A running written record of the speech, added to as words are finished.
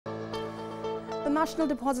National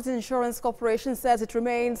Deposit Insurance Corporation says it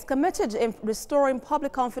remains committed in restoring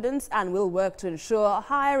public confidence and will work to ensure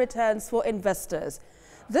higher returns for investors.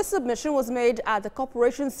 This submission was made at the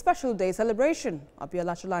corporation's Special Day celebration.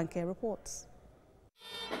 Abiola Sholanke reports.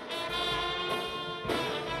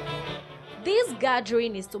 This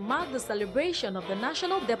gathering is to mark the celebration of the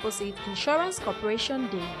National Deposit Insurance Corporation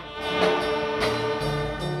Day.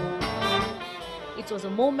 It was a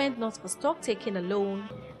moment not for stock taking alone.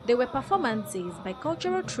 There were performances by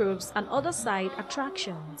cultural troupes and other side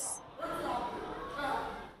attractions.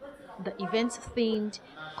 The event themed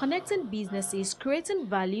Connecting Businesses, Creating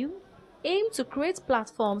Value aimed to create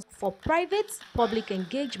platforms for private-public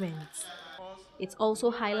engagement. It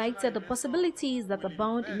also highlighted the possibilities that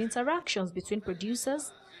abound in interactions between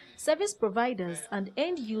producers, service providers, and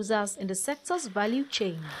end users in the sector's value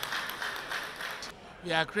chain.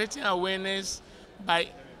 We are creating awareness by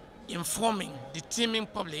informing the teeming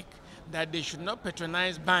public that they should not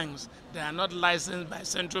patronize banks that are not licensed by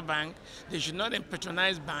central bank. They should not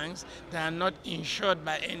patronize banks that are not insured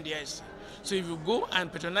by NDIC. So if you go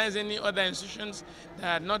and patronize any other institutions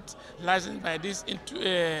that are not licensed by these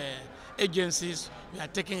agencies, you are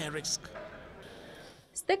taking a risk.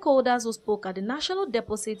 Stakeholders who spoke at the National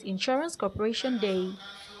Deposit Insurance Corporation Day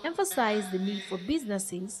emphasized the need for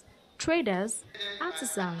businesses, traders,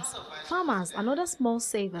 artisans, farmers, and other small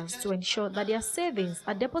savers to ensure that their savings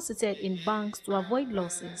are deposited in banks to avoid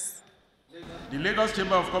losses. The Lagos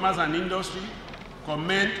Chamber of Commerce and Industry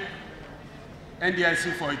commend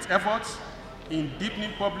NDIC for its efforts in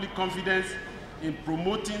deepening public confidence in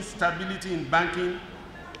promoting stability in banking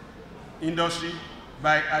industry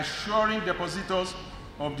by assuring depositors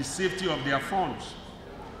of the safety of their funds.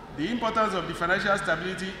 The importance of the financial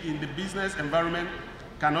stability in the business environment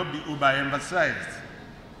cannot be overemphasized.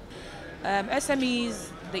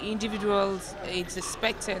 SMEs, the individuals, it's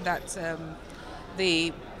expected that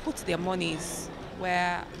they put their monies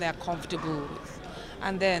where they're comfortable with.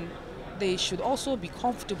 And then they should also be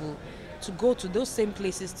comfortable to go to those same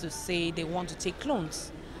places to say they want to take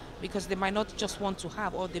loans, because they might not just want to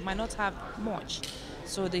have, or they might not have much.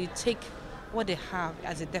 So they take what they have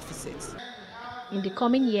as a deficit. In the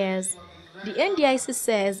coming years, the NDIC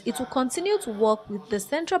says it will continue to work with the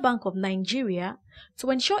Central Bank of Nigeria to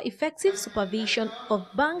ensure effective supervision of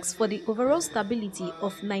banks for the overall stability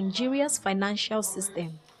of Nigeria's financial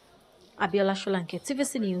system. Abiola Sholanke,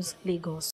 TVC News, Lagos.